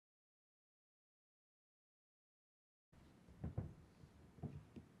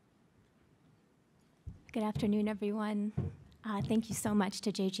Good afternoon, everyone. Thank you so much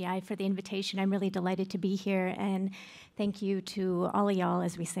to JGI for the invitation. I'm really delighted to be here, and thank you to all of y'all,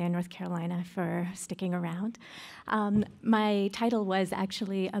 as we say in North Carolina, for sticking around. My title was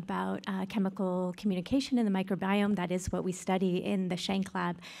actually about chemical communication in the microbiome. That is what we study in the Schenck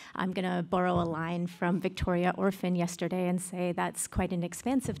Lab. I'm going to borrow a line from Victoria Orphan yesterday and say that's quite an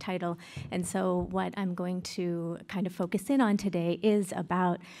expansive title. And so what I'm going to kind of focus in on today is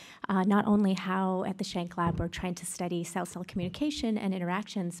about not only how at the Schenck Lab we're trying to study cell-cell communication and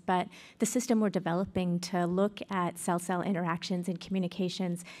interactions, but the system we're developing to look at cell-cell interactions and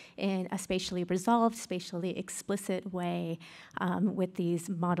communications in a spatially resolved, spatially explicit way with these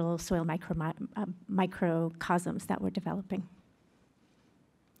model soil microcosms that we're developing.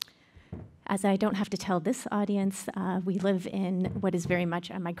 As I don't have to tell this audience, we live in what is very much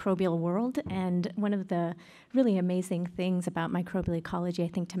a microbial world, and one of the really amazing things about microbial ecology, I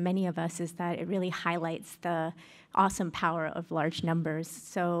think to many of us, is that it really highlights the awesome power of large numbers.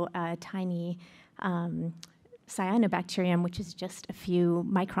 So a tiny cyanobacterium, which is just a few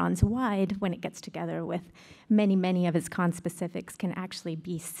microns wide, when it gets together with many, many of its conspecifics, can actually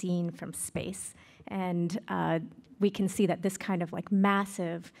be seen from space. And we can see that this kind of like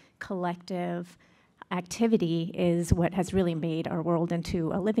massive collective activity is what has really made our world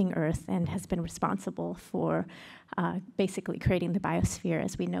into a living Earth and has been responsible for basically creating the biosphere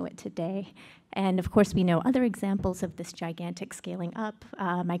as we know it today. And of course, we know other examples of this gigantic scaling up.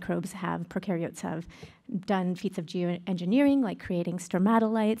 Prokaryotes have done feats of geoengineering, like creating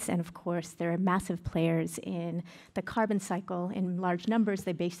stromatolites, and of course, they're massive players in the carbon cycle. In large numbers,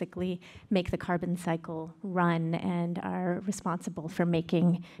 they basically make the carbon cycle run and are responsible for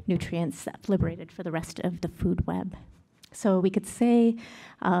making nutrients liberated for the rest of the food web. So we could say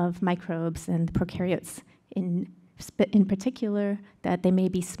of microbes and prokaryotes in particular that they may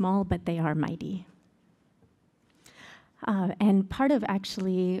be small, but they are mighty. And part of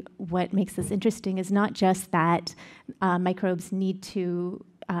actually what makes this interesting is not just that microbes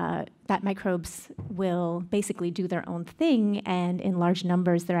will basically do their own thing, and in large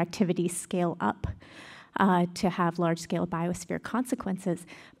numbers their activities scale up to have large-scale biosphere consequences,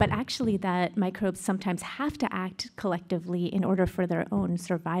 but actually that microbes sometimes have to act collectively in order for their own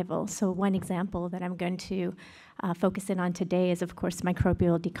survival. So one example that I'm going to focus in on today is, of course,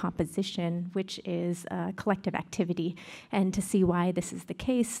 microbial decomposition, which is a collective activity. And to see why this is the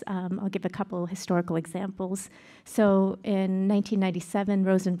case, I'll give a couple historical examples. So in 1997,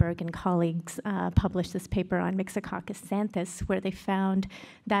 Rosenberg and colleagues published this paper on Myxococcus xanthus, where they found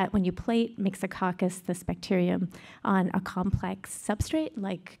that when you plate Myxococcus, this bacterium, on a complex substrate,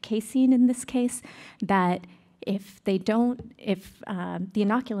 like casein in this case, that if the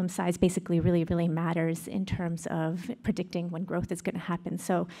inoculum size basically really matters in terms of predicting when growth is going to happen.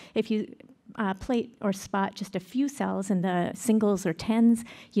 So if you plate or spot just a few cells in the singles or tens,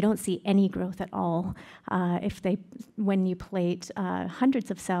 you don't see any growth at all. When you plate hundreds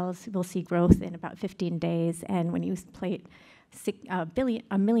of cells, we'll see growth in about 15 days, and when you plate a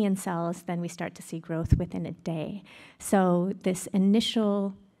million cells, then we start to see growth within a day. So this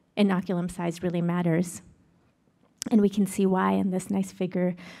initial inoculum size really matters. And we can see why in this nice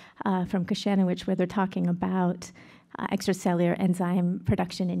figure from Koshanowicz, where they're talking about extracellular enzyme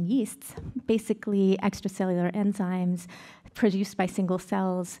production in yeasts. Basically, extracellular enzymes produced by single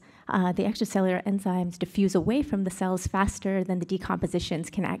cells, the extracellular enzymes diffuse away from the cells faster than the decomposition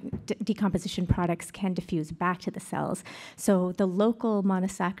products can diffuse back to the cells. So the local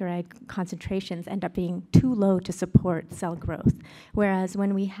monosaccharide concentrations end up being too low to support cell growth. Whereas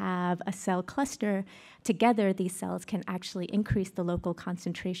when we have a cell cluster, together these cells can actually increase the local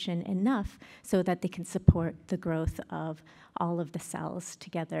concentration enough so that they can support the growth of all of the cells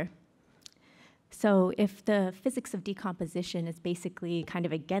together. So if the physics of decomposition is basically kind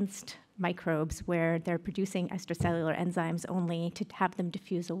of against microbes, where they're producing extracellular enzymes only to have them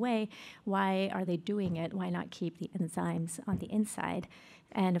diffuse away, why are they doing it? Why not keep the enzymes on the inside?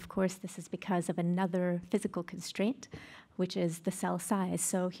 And of course, this is because of another physical constraint, which is the cell size.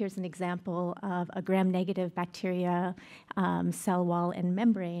 So here's an example of a gram-negative bacteria cell wall and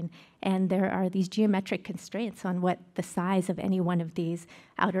membrane, and there are these geometric constraints on what the size of any one of these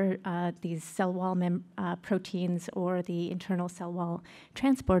these cell wall proteins or the internal cell wall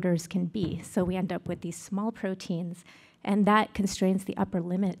transporters can be. So we end up with these small proteins, and that constrains the upper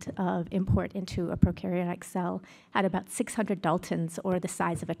limit of import into a prokaryotic cell at about 600 Daltons, or the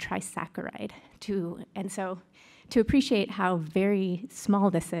size of a trisaccharide. And so to appreciate how very small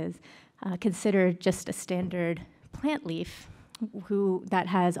this is, consider just a standard plant leaf, that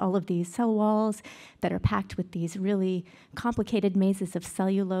has all of these cell walls that are packed with these really complicated mazes of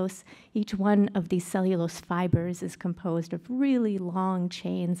cellulose. Each one of these cellulose fibers is composed of really long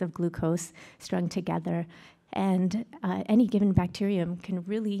chains of glucose strung together. And any given bacterium can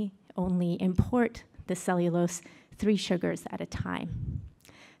really only import the cellulose 3 sugars at a time.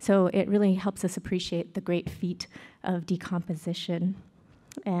 So it really helps us appreciate the great feat of decomposition.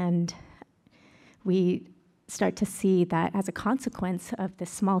 And we start to see that as a consequence of this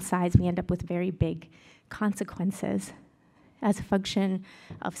small size, we end up with very big consequences. As a function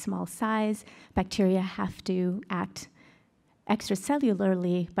of small size, bacteria have to act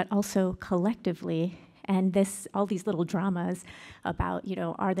extracellularly, but also collectively. And all these little dramas about,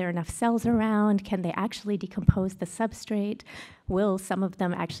 are there enough cells around? Can they actually decompose the substrate? Will some of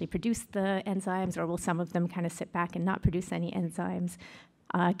them actually produce the enzymes, or will some of them kind of sit back and not produce any enzymes?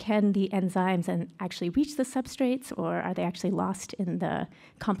 Can the enzymes actually reach the substrates, or are they actually lost in the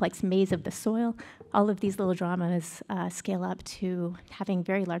complex maze of the soil? All of these little dramas scale up to having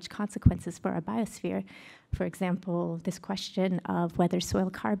very large consequences for our biosphere. For example, this question of whether soil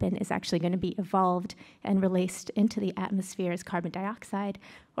carbon is actually going to be evolved and released into the atmosphere as carbon dioxide,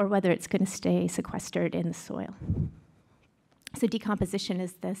 or whether it's going to stay sequestered in the soil. So decomposition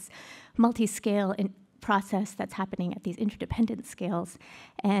is this multi-scale process that's happening at these interdependent scales.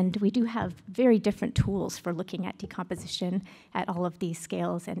 And we do have very different tools for looking at decomposition at all of these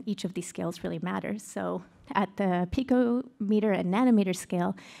scales, and each of these scales really matters. So at the picometer and nanometer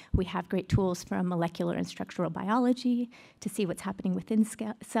scale, we have great tools from molecular and structural biology to see what's happening within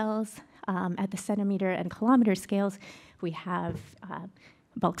cells. At the centimeter and kilometer scales, we have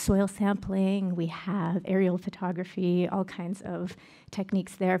bulk soil sampling, we have aerial photography, all kinds of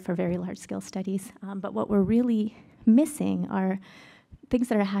techniques there for very large-scale studies. But what we're really missing are things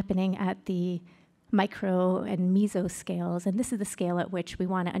that are happening at the micro and meso scales, and this is the scale at which we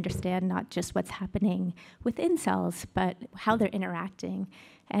want to understand not just what's happening within cells, but how they're interacting,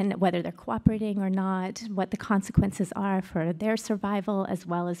 and whether they're cooperating or not, what the consequences are for their survival, as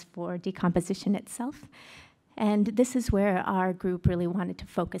well as for decomposition itself. And this is where our group really wanted to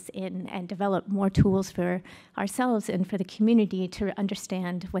focus in and develop more tools for ourselves and for the community to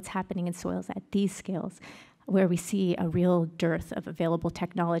understand what's happening in soils at these scales, where we see a real dearth of available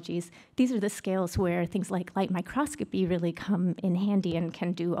technologies. These are the scales where things like light microscopy really come in handy and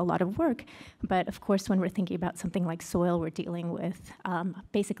can do a lot of work. But of course, when we're thinking about something like soil, we're dealing with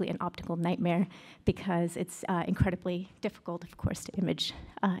basically an optical nightmare, because it's incredibly difficult, of course, to image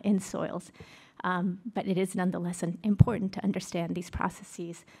in soils. But it is nonetheless important to understand these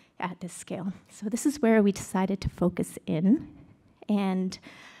processes at this scale. So this is where we decided to focus in. And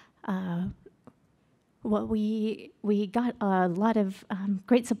we got a lot of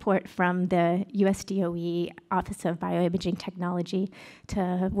great support from the US DOE Office of Bioimaging Technology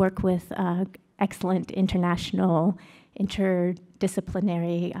to work with excellent international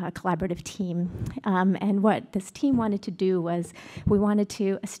interdisciplinary collaborative team. And what this team wanted to do was we wanted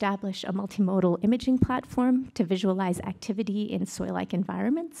to establish a multimodal imaging platform to visualize activity in soil-like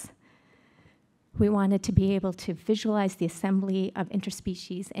environments. We wanted to be able to visualize the assembly of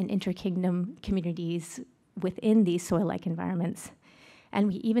interspecies and interkingdom communities within these soil-like environments. And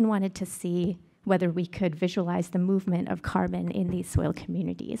we even wanted to see whether we could visualize the movement of carbon in these soil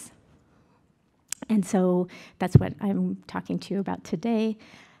communities. And so that's what I'm talking to you about today,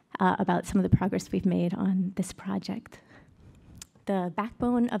 about some of the progress we've made on this project. The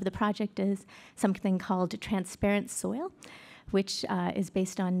backbone of the project is something called transparent soil, which is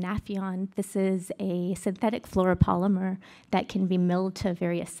based on Nafion. This is a synthetic fluoropolymer that can be milled to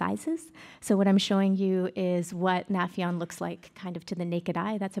various sizes. So what I'm showing you is what Nafion looks like kind of to the naked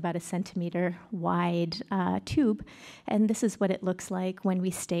eye. That's about a centimeter wide tube. And this is what it looks like when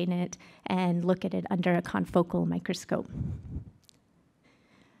we stain it and look at it under a confocal microscope.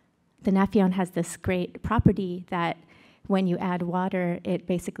 The Nafion has this great property that when you add water, it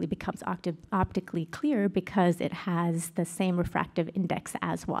basically becomes optically clear because it has the same refractive index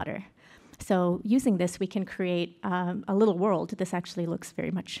as water. So using this, we can create a little world. This actually looks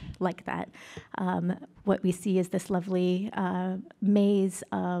very much like that. What we see is this lovely maze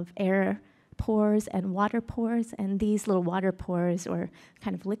of air pores and water pores, and these little water pores, or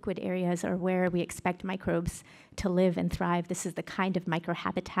kind of liquid areas, are where we expect microbes to live and thrive. This is the kind of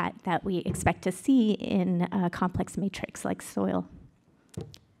microhabitat that we expect to see in a complex matrix like soil.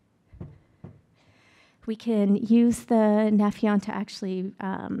 We can use the Nafion to actually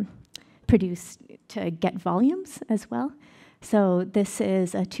to get volumes as well. So this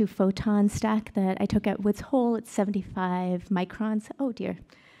is a 2-photon stack that I took at Woods Hole. It's 75 microns. Oh dear.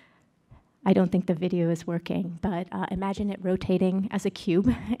 I don't think the video is working, but imagine it rotating as a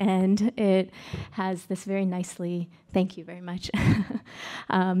cube, and it has this very nicely, thank you very much.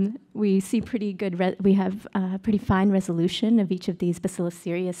 We see pretty good, we have pretty fine resolution of each of these Bacillus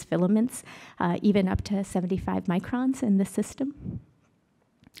cereus filaments, even up to 75 microns in this system.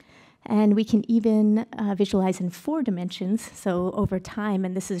 And we can even visualize in 4 dimensions, so over time,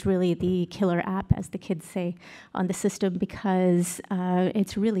 and this is really the killer app, as the kids say, on the system, because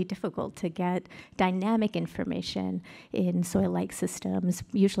it's really difficult to get dynamic information in soil-like systems.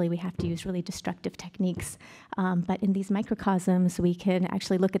 Usually we have to use really destructive techniques, but in these microcosms, we can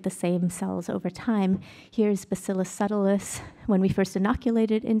actually look at the same cells over time. Here's Bacillus subtilis when we first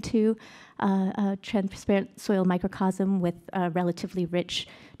inoculated into a transparent soil microcosm with a relatively rich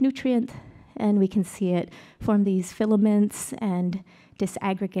nutrient, and we can see it form these filaments and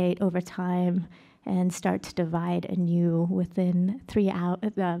disaggregate over time and start to divide anew within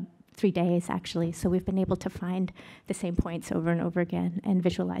 3 days, actually. So we've been able to find the same points over and over again and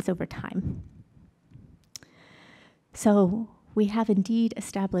visualize over time. So we have indeed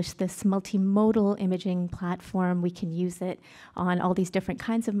established this multimodal imaging platform. We can use it on all these different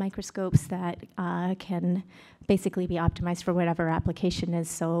kinds of microscopes that can basically be optimized for whatever application is.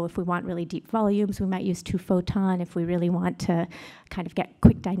 So if we want really deep volumes, we might use 2-photon. If we really want to kind of get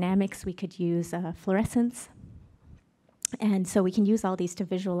quick dynamics, we could use fluorescence. And so we can use all these to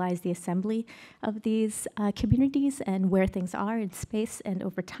visualize the assembly of these communities and where things are in space and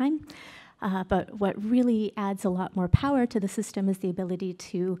over time. But what really adds a lot more power to the system is the ability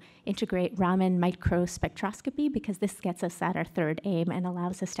to integrate Raman microspectroscopy, because this gets us at our third aim and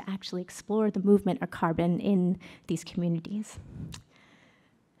allows us to actually explore the movement of carbon in these communities.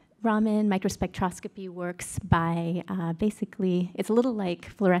 Raman microspectroscopy works by basically, it's a little like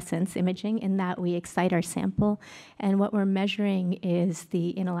fluorescence imaging in that we excite our sample, and what we're measuring is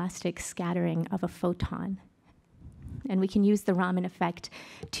the inelastic scattering of a photon. And we can use the Raman effect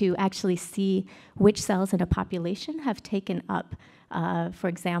to actually see which cells in a population have taken up, for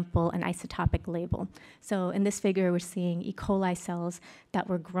example, an isotopic label. So in this figure, we're seeing E. coli cells that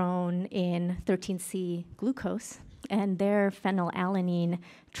were grown in 13C glucose, and their phenylalanine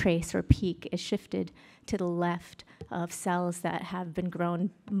trace or peak is shifted to the left of cells that have been grown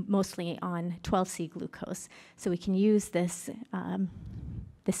mostly on 12C glucose. So we can use this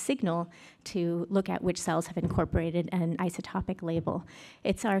the signal to look at which cells have incorporated an isotopic label.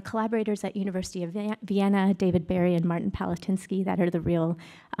 It's our collaborators at University of Vienna, David Barry and Martin Palatinsky, that are the real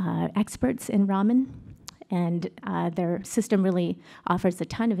experts in Raman. And their system really offers a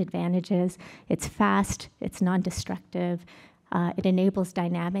ton of advantages. It's fast, it's non-destructive, it enables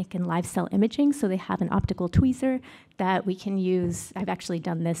dynamic and live cell imaging, so they have an optical tweezer that we can use. I've actually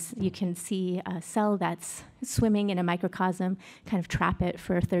done this. You can see a cell that's swimming in a microcosm, kind of trap it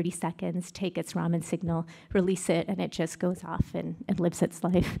for 30 seconds, take its Raman signal, release it, and it just goes off and lives its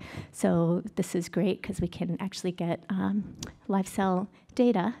life. So this is great because we can actually get live cell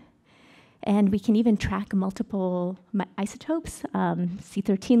data. And we can even track multiple isotopes,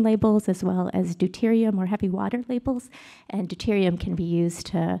 C13 labels, as well as deuterium or heavy water labels. And deuterium can be used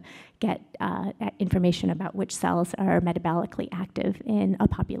to get information about which cells are metabolically active in a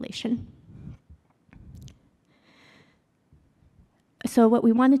population. So what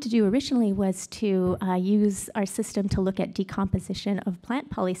we wanted to do originally was to use our system to look at decomposition of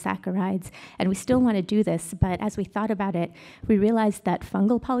plant polysaccharides, and we still want to do this, but as we thought about it, we realized that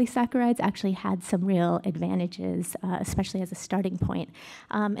fungal polysaccharides actually had some real advantages, especially as a starting point.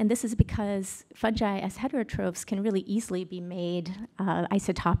 And this is because fungi as heterotrophs can really easily be made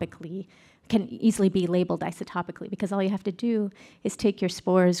isotopically, can easily be labeled isotopically, because all you have to do is take your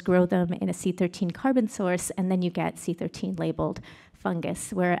spores, grow them in a C13 carbon source, and then you get C13 labeled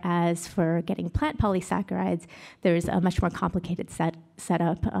fungus, whereas for getting plant polysaccharides, there's a much more complicated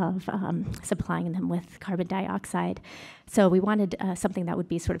setup of supplying them with carbon dioxide. So we wanted something that would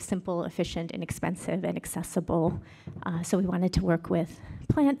be sort of simple, efficient, inexpensive, and accessible. So we wanted to work with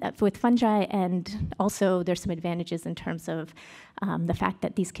fungi, and also there's some advantages in terms of the fact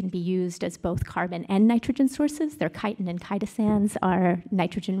that these can be used as both carbon and nitrogen sources. Their chitin and chitosands are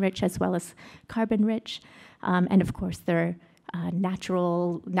nitrogen-rich as well as carbon-rich, and of course they're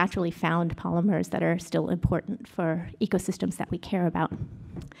naturally found polymers that are still important for ecosystems that we care about.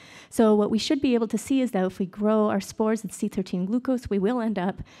 So what we should be able to see is that if we grow our spores with C13 glucose, we will end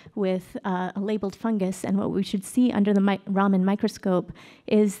up with a labeled fungus, and what we should see under the Raman microscope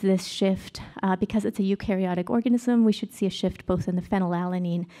is this shift. Because it's a eukaryotic organism, we should see a shift both in the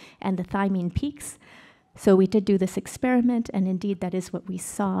phenylalanine and the thymine peaks. So we did do this experiment, and indeed that is what we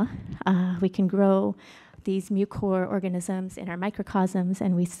saw. We can grow these mucor organisms in our microcosms,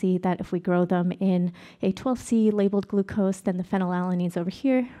 and we see that if we grow them in a 12C labeled glucose, then the phenylalanine is over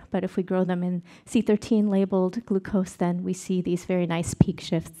here. But if we grow them in C13 labeled glucose, then we see these very nice peak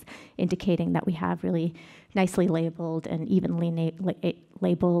shifts indicating that we have really nicely labeled and evenly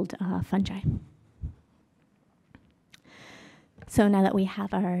labeled fungi. So now that we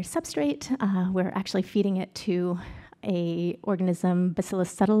have our substrate, we're actually feeding it to a organism,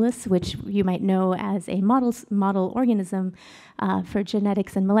 Bacillus subtilis, which you might know as a model organism for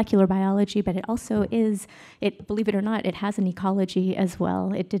genetics and molecular biology, but it also is, believe it or not, it has an ecology as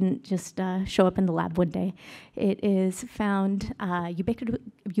well. It didn't just show up in the lab one day. It is found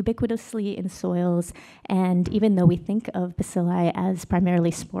ubiquitously in soils, and even though we think of bacilli as primarily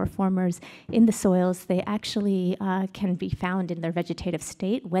spore formers in the soils, they actually can be found in their vegetative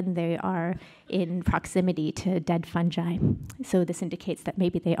state when they are in proximity to dead fungi. So this indicates that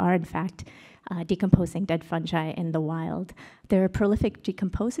maybe they are, in fact, decomposing dead fungi in the wild. They're prolific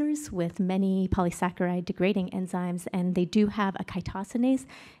decomposers with many polysaccharide degrading enzymes, and they do have a chitosanase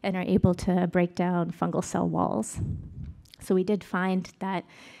and are able to break down fungal cell walls. So we did find that,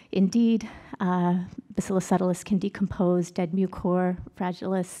 indeed, Bacillus subtilis can decompose dead mucor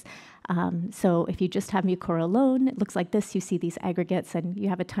fragilis. So if you just have mucor alone, it looks like this. You see these aggregates, and you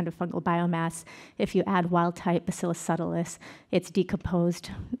have a ton of fungal biomass. If you add wild-type Bacillus subtilis, it's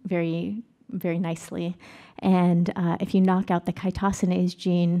decomposed very, very nicely. And if you knock out the chitosanase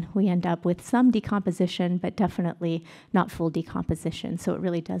gene, we end up with some decomposition, but definitely not full decomposition. So it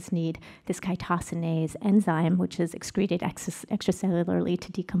really does need this chitosanase enzyme, which is excreted extracellularly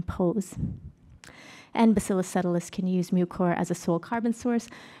to decompose. And Bacillus subtilis can use mucor as a sole carbon source.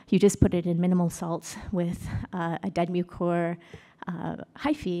 You just put it in minimal salts with a dead mucor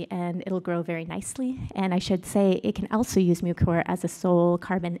hyphae, and it'll grow very nicely. And I should say it can also use mucor as a sole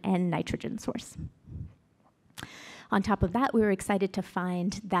carbon and nitrogen source. On top of that, we were excited to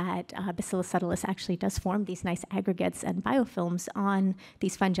find that Bacillus subtilis actually does form these nice aggregates and biofilms on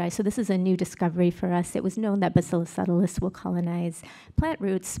these fungi. So this is a new discovery for us. It was known that Bacillus subtilis will colonize plant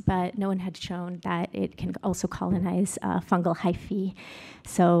roots, but no one had shown that it can also colonize fungal hyphae.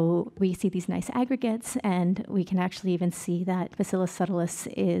 So we see these nice aggregates, and we can actually even see that Bacillus subtilis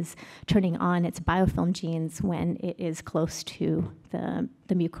is turning on its biofilm genes when it is close to the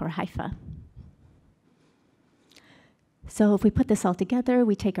mucor hypha. So if we put this all together,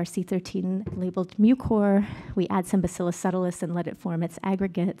 we take our C13 labeled mucor, we add some Bacillus subtilis and let it form its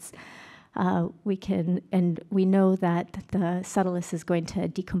aggregates. We know that the subtilis is going to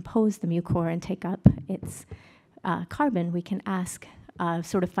decompose the mucor and take up its carbon. We can ask a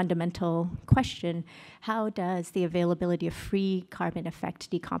sort of fundamental question: how does the availability of free carbon affect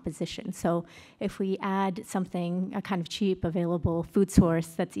decomposition? So if we add something, a kind of cheap available food source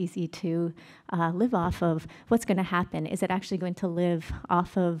that's easy to live off of, what's going to happen? Is it actually going to live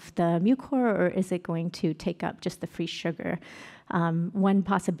off of the mucor, or is it going to take up just the free sugar? One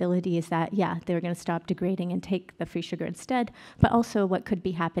possibility is that, yeah, they're going to stop degrading and take the free sugar instead. But also what could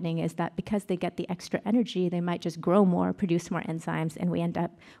be happening is that because they get the extra energy, they might just grow more, produce more enzymes, and we end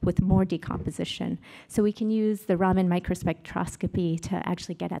up with more decomposition. So we can use the Raman microspectroscopy to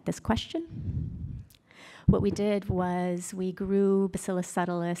actually get at this question. What we did was we grew Bacillus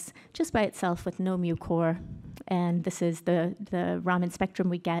subtilis just by itself with no mucor. And this is the Raman spectrum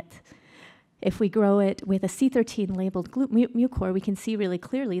we get. If we grow it with a C13 labeled mucor, we can see really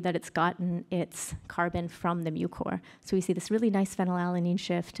clearly that it's gotten its carbon from the mucor. So we see this really nice phenylalanine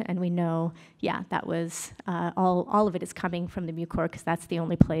shift, and we know, yeah, that was all of it is coming from the mucor, because that's the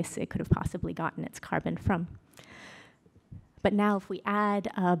only place it could have possibly gotten its carbon from. But now if we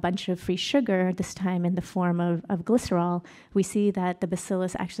add a bunch of free sugar, this time in the form of glycerol, we see that the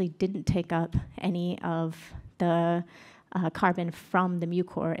bacillus actually didn't take up any of the carbon from the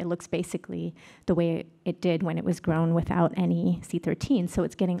mucor. It looks basically the way it did when it was grown without any C13. So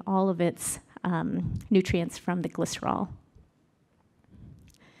it's getting all of its nutrients from the glycerol.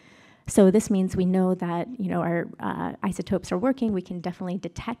 So this means we know that our isotopes are working. We can definitely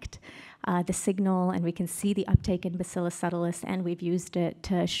detect the signal, and we can see the uptake in Bacillus subtilis, and we've used it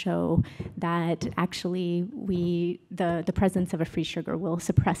to show that actually the presence of a free sugar will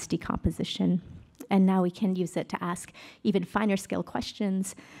suppress decomposition. And now we can use it to ask even finer scale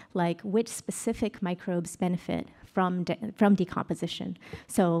questions, like which specific microbes benefit from decomposition.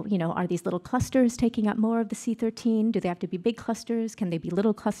 So, are these little clusters taking up more of the C13? Do they have to be big clusters? Can they be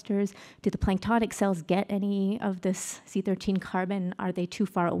little clusters? Do the planktonic cells get any of this C13 carbon? Are they too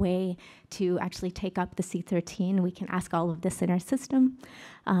far away to actually take up the C13? We can ask all of this in our system.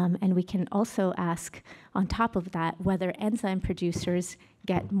 And we can also ask, on top of that, whether enzyme producers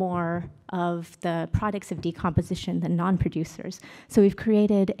get more of the products of decomposition than non-producers. So we've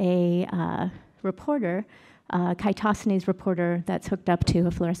created a reporter, chitosanase reporter that's hooked up to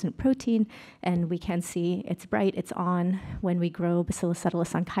a fluorescent protein, and we can see it's bright, it's on when we grow Bacillus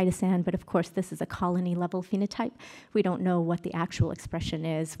subtilis on chitosan, but of course this is a colony level phenotype. We don't know what the actual expression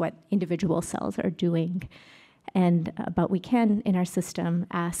is, what individual cells are doing. And, but we can, in our system,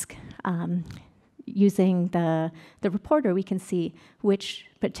 ask, using the reporter, we can see which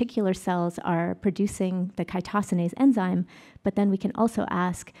particular cells are producing the chitosanase enzyme, but then we can also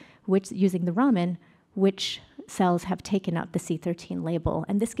ask, using the Raman, which cells have taken up the C13 label.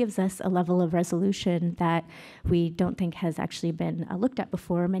 And this gives us a level of resolution that we don't think has actually been looked at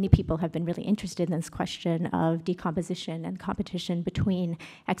before. Many people have been really interested in this question of decomposition and competition between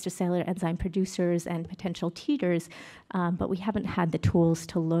extracellular enzyme producers and potential teeters, but we haven't had the tools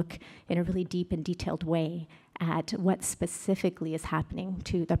to look in a really deep and detailed way at what specifically is happening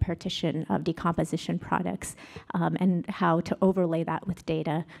to the partition of decomposition products, and how to overlay that with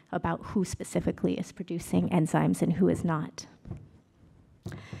data about who specifically is producing enzymes and who is not.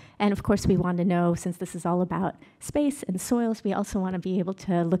 And of course, we want to know, since this is all about space and soils, we also want to be able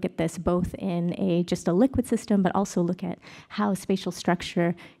to look at this both in just a liquid system, but also look at how spatial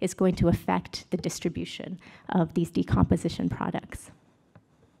structure is going to affect the distribution of these decomposition products.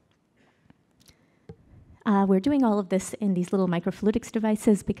 We're doing all of this in these little microfluidics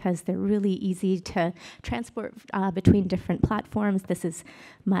devices because they're really easy to transport between different platforms. This is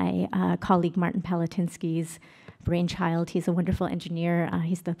my colleague Martin Palatinsky's brainchild. He's a wonderful engineer.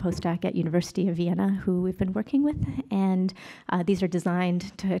 He's the postdoc at University of Vienna who we've been working with. And these are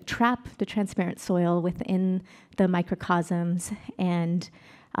designed to trap the transparent soil within the microcosms, and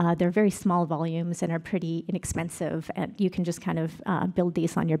they're very small volumes and are pretty inexpensive, and you can just kind of build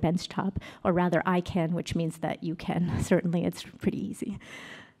these on your benchtop, or rather I can, which means that you can. Certainly it's pretty easy.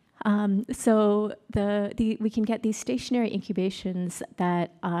 So we can get these stationary incubations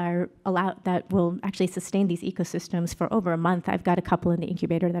that will actually sustain these ecosystems for over a month. I've got a couple in the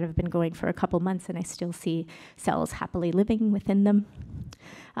incubator that have been going for a couple months, and I still see cells happily living within them.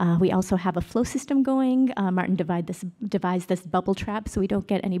 We also have a flow system going. Martin devised this bubble trap so we don't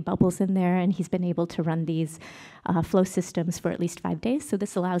get any bubbles in there, and he's been able to run these flow systems for at least 5 days. So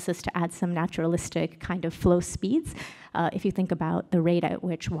this allows us to add some naturalistic kind of flow speeds. If you think about the rate at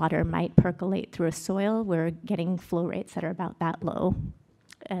which water might percolate through a soil, we're getting flow rates that are about that low.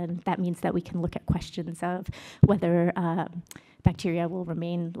 And that means that we can look at questions of whether bacteria will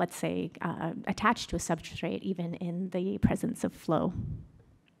remain, let's say, attached to a substrate even in the presence of flow.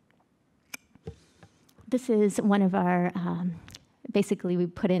 This is one of our, basically we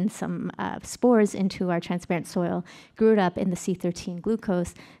put in some spores into our transparent soil, grew it up in the C13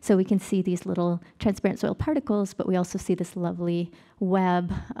 glucose, so we can see these little transparent soil particles, but we also see this lovely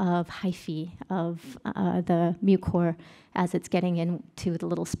web of hyphae of the mucor as it's getting into the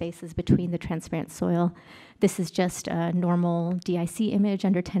little spaces between the transparent soil. This is just a normal DIC image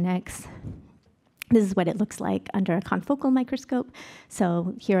under 10x. This is what it looks like under a confocal microscope.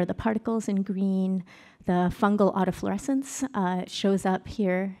 So here are the particles in green. The fungal autofluorescence shows up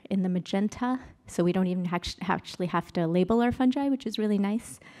here in the magenta, so we don't even actually have to label our fungi, which is really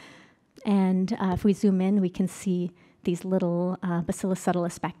nice. And if we zoom in, we can see these little Bacillus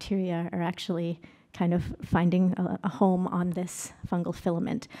subtilis bacteria are actually kind of finding a home on this fungal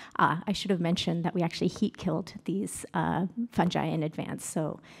filament. I should have mentioned that we actually heat killed these fungi in advance,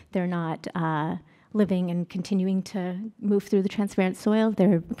 so they're not living and continuing to move through the transparent soil.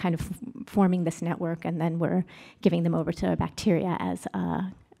 They're kind of forming this network, and then we're giving them over to bacteria as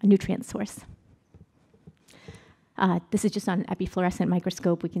a nutrient source. This is just on an epifluorescent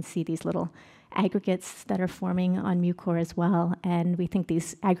microscope. We can see these little aggregates that are forming on mucor as well, and we think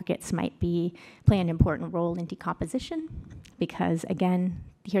these aggregates might play an important role in decomposition because, again,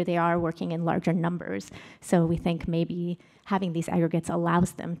 here they are working in larger numbers. So we think maybe having these aggregates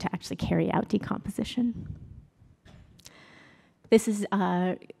allows them to actually carry out decomposition. This is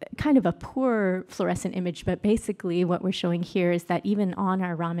kind of a poor fluorescent image, but basically what we're showing here is that even on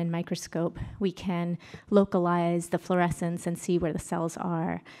our Raman microscope, we can localize the fluorescence and see where the cells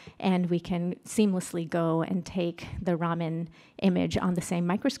are, and we can seamlessly go and take the Raman image on the same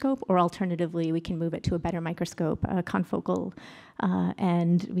microscope, or alternatively, we can move it to a better microscope, a confocal,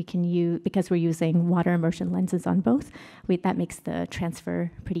 and we can use, because we're using water immersion lenses on both, that makes the transfer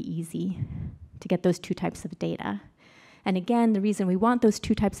pretty easy to get those two types of data. And again, the reason we want those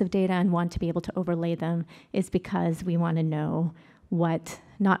two types of data and want to be able to overlay them is because we want to know what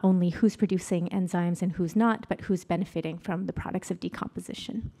not only who's producing enzymes and who's not, but who's benefiting from the products of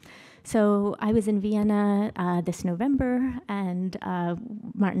decomposition. So I was in Vienna this November, and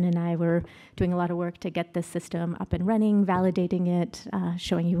Martin and I were doing a lot of work to get this system up and running, validating it,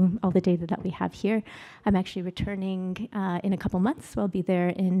 showing you all the data that we have here. I'm actually returning in a couple months, so I'll be there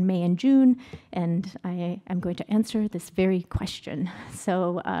in May and June, and I am going to answer this very question.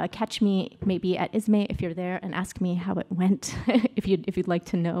 So catch me maybe at ISME if you're there and ask me how it went, if you'd like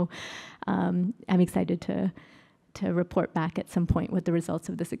to know. I'm excited to report back at some point what the results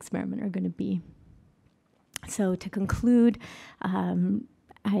of this experiment are going to be. So to conclude,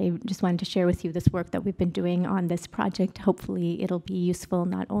 I just wanted to share with you this work that we've been doing on this project. Hopefully it'll be useful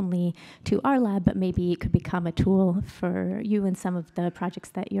not only to our lab, but maybe it could become a tool for you and some of the projects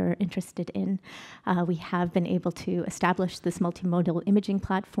that you're interested in. We have been able to establish this multimodal imaging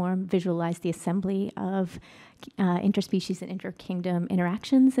platform, visualize the assembly of interspecies and interkingdom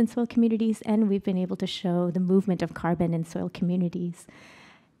interactions in soil communities, and we've been able to show the movement of carbon in soil communities.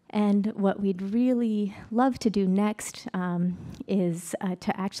 And what we'd really love to do next is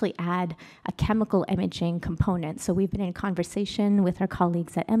to actually add a chemical imaging component. So we've been in conversation with our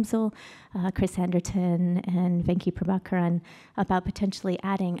colleagues at EMSL, Chris Anderton and Venki Prabhakaran, about potentially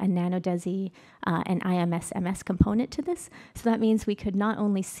adding a nanodesi and IMS-MS component to this. So that means we could not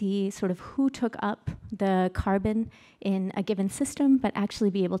only see sort of who took up the carbon in a given system, but actually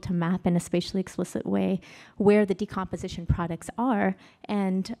be able to map in a spatially explicit way where the decomposition products are,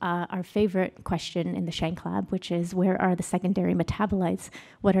 and our favorite question in the Schenck lab, which is where are the secondary metabolites?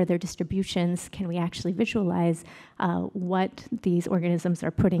 What are their distributions? Can we actually visualize what these organisms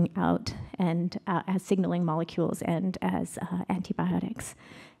are putting out and as signaling molecules and as antibiotics?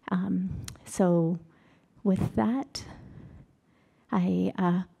 So with that,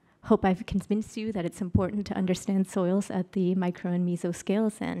 I hope I've convinced you that it's important to understand soils at the micro and meso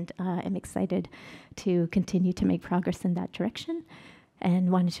scales, and I'm excited to continue to make progress in that direction.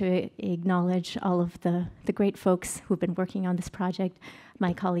 And wanted to acknowledge all of the great folks who've been working on this project,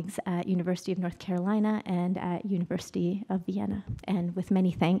 my colleagues at University of North Carolina and at University of Vienna. And with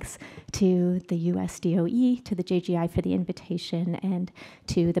many thanks to the US DOE, to the JGI for the invitation, and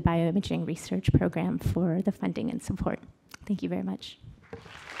to the Bioimaging Research Program for the funding and support. Thank you very much.